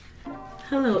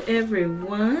Hello,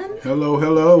 everyone. Hello,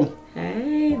 hello.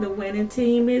 Hey, the winning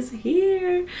team is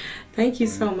here. Thank you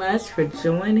so much for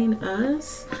joining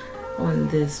us on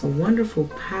this wonderful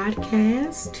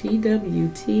podcast,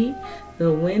 TWT,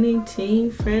 the winning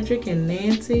team, Frederick and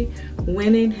Nancy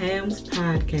Winningham's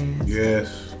podcast.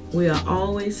 Yes. We are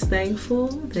always thankful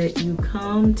that you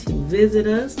come to visit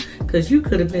us because you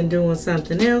could have been doing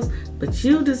something else, but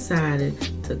you decided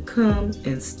to come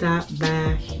and stop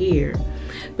by here.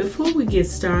 Before we get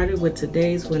started with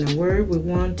today's winning word, we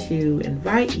want to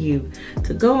invite you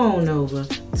to go on over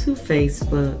to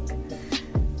Facebook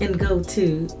and go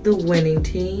to the winning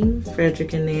team,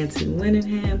 Frederick and Nancy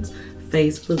Winningham's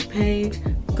Facebook page.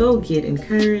 Go get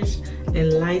encouraged,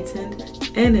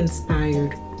 enlightened, and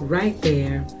inspired right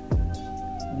there.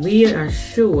 We are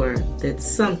sure that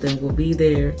something will be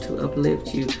there to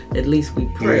uplift you. At least we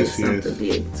pray something will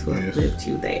be able to uplift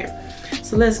you there.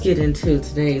 So let's get into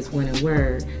today's winning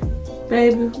word.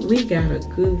 Baby, we got a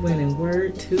good winning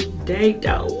word today,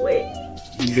 don't we?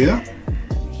 Yeah.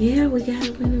 Yeah, we got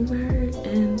a winning word.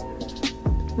 And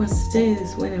what's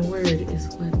today's winning word is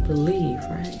what? Believe,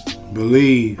 right?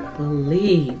 Believe.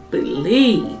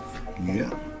 Believe. Yeah.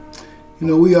 You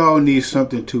know, we all need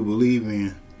something to believe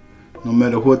in. No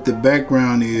matter what the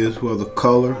background is, whether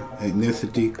color,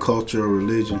 ethnicity, culture, or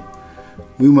religion,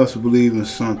 we must believe in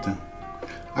something.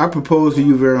 I propose to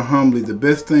you very humbly, the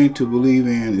best thing to believe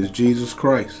in is Jesus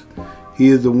Christ. He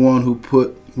is the one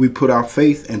we put our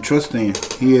faith and trust in.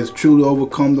 He has truly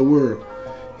overcome the world.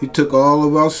 He took all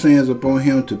of our sins upon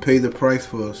him to pay the price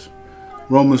for us.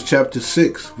 Romans chapter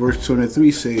 6, verse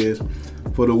 23 says,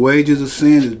 "For the wages of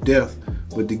sin is death,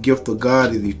 but the gift of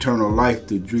God is eternal life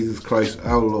through Jesus Christ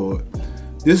our Lord."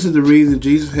 This is the reason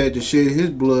Jesus had to shed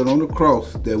his blood on the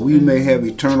cross, that we may have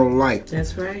eternal life.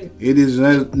 That's right. It is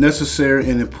necessary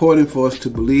and important for us to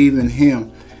believe in him,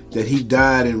 that he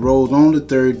died and rose on the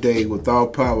third day with all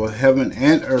power of heaven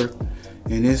and earth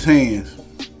in his hands.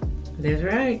 That's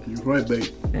right. You're right, babe.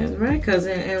 That's right, because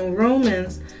in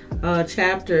Romans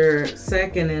chapter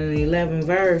 2nd and 11th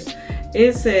verse,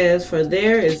 it says, "For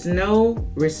there is no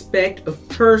respect of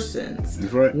persons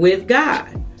with God."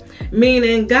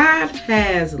 Meaning God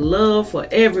has love for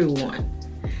everyone.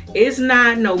 It's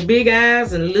not no big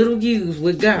eyes and little U's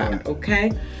with God,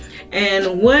 okay?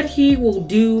 And what he will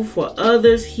do for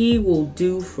others, he will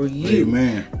do for you.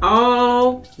 Amen.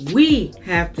 All we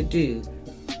have to do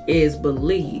is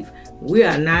believe. We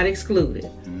are not excluded.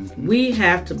 Mm-hmm. We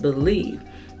have to believe.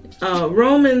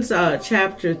 Romans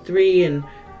chapter 3 and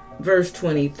verse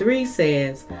 23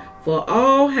 says, "For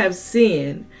all have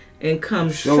sinned and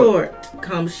come short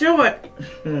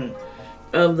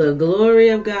of the glory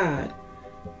of God."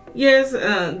 Yes,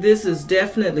 this is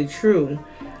definitely true.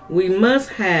 We must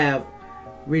have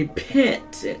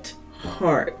repentant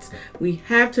hearts. We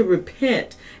have to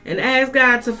repent and ask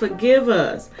God to forgive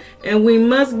us. And we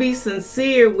must be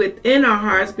sincere within our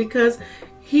hearts because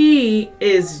he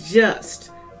is just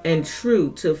and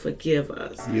true to forgive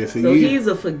us. Yes, so he's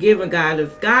a forgiving God.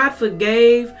 If God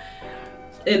forgave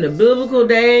in the biblical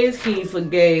days, he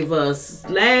forgave us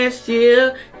last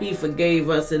year, he forgave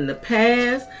us in the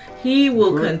past, he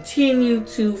will continue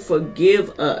to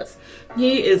forgive us.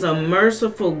 He is a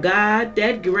merciful God.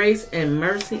 That grace and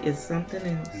mercy is something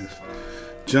else. Yes.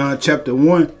 John chapter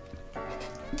 1,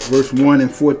 verse 1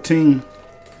 and 14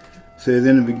 says,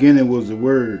 "In the beginning was the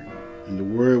Word, and the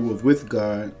Word was with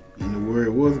God, and the Word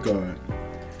was God.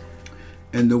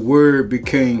 And the Word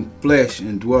became flesh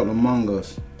and dwelt among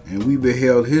us. And we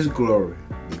beheld his glory,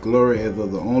 the glory as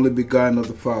of the only begotten of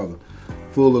the Father,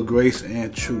 full of grace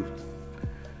and truth."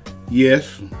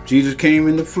 Yes, Jesus came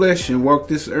in the flesh and walked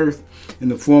this earth in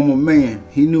the form of man.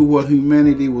 He knew what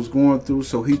humanity was going through,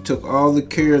 so he took all the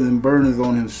cares and burdens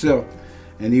on himself,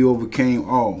 and he overcame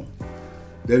all.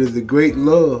 That is the great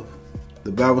love.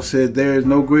 The Bible says there is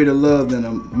no greater love than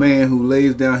a man who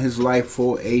lays down his life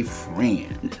for a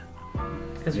friend.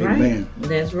 That's Amen. Right.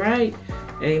 That's right.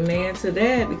 Amen to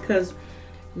that, because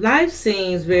life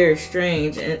seems very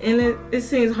strange and it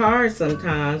seems hard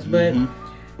sometimes, but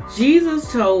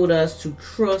Jesus told us to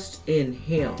trust in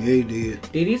him. Yeah, he did.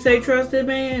 Did he say trust in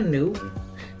man? No.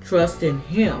 Trust in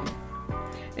him.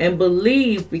 And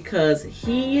believe because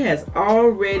he has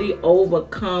already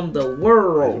overcome the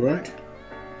world. That's right.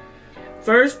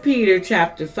 1 Peter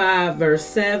chapter 5 verse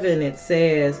 7, it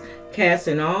says,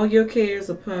 "Casting all your cares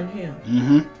upon him,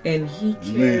 and he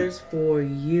cares for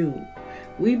you."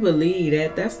 We believe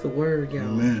that. That's the word, y'all.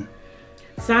 Amen.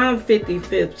 Psalm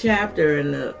 55th chapter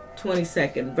in the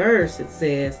 22nd verse, it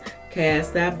says,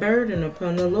 "Cast thy burden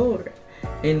upon the Lord,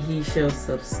 and he shall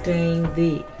sustain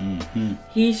thee.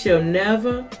 He shall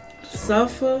never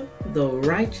suffer the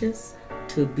righteous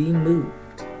to be moved.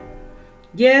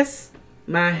 Yes,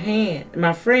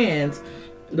 my friends,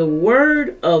 the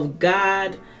word of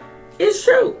God is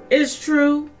true. It's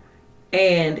true,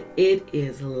 and it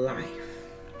is life.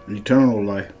 Eternal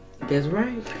life. That's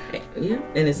right. Yeah,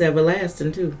 and it's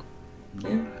everlasting too.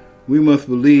 Yeah. We must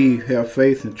believe, have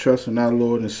faith, and trust in our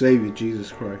Lord and Savior,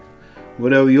 Jesus Christ.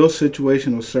 Whatever your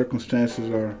situation or circumstances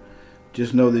are,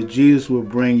 just know that Jesus will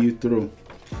bring you through.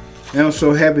 And I'm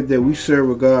so happy that we serve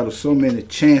a God of so many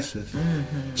chances.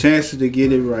 Chances to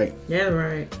get it right. Yeah,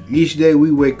 right. Each day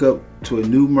we wake up to a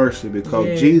new mercy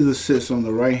because Jesus sits on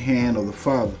the right hand of the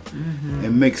Father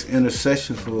and makes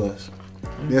intercession for us.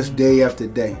 That's day after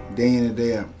day, day in and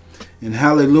day out. And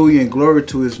hallelujah and glory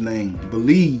to his name.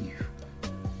 Believe.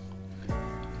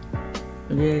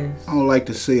 Yes. I don't like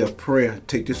to say a prayer.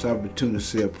 Take this opportunity to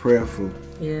say a prayer for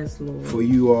Lord. For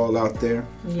you all out there.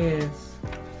 Yes.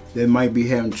 That might be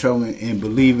having trouble in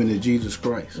believing in Jesus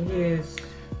Christ. Yes.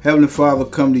 Heavenly Father,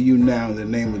 come to you now in the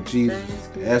name of Jesus,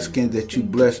 asking that you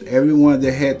bless everyone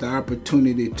that had the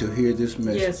opportunity to hear this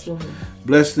message. Yes, Lord.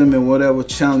 Bless them in whatever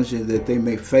challenges that they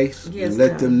may face, and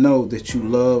let them know that you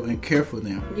love and care for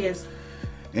them. Yes.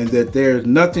 And that there is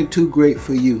nothing too great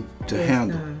for you to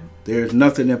handle. God. There is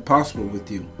nothing impossible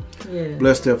with you. Yes.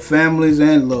 Bless their families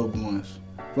and loved ones.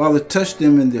 Father, touch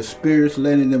them in their spirits,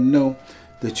 letting them know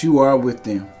that you are with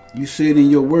them. You said in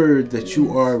your word that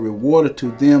you are a rewarder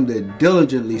to them that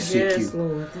diligently seek you.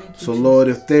 Lord. Thank you, so, Lord,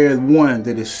 if there is one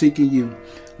that is seeking you,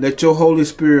 let your Holy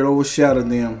Spirit overshadow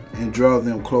them and draw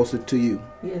them closer to you.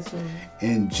 Yes, Lord.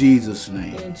 In Jesus'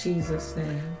 name. In Jesus'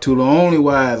 name. To the only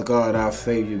wise God, our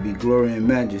Savior, be glory and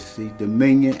majesty,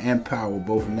 dominion and power,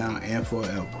 both now and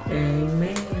forever.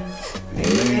 Amen.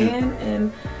 Amen.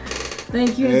 And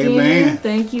thank you Amen. again.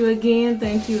 Thank you again.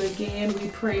 Thank you again. We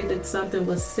pray that something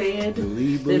was said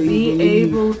Believe, to be believe.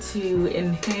 able to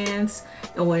enhance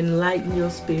or enlighten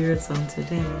your spirits on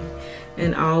today.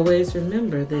 And always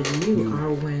remember that you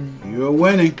are winning. You're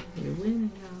winning. You're winning.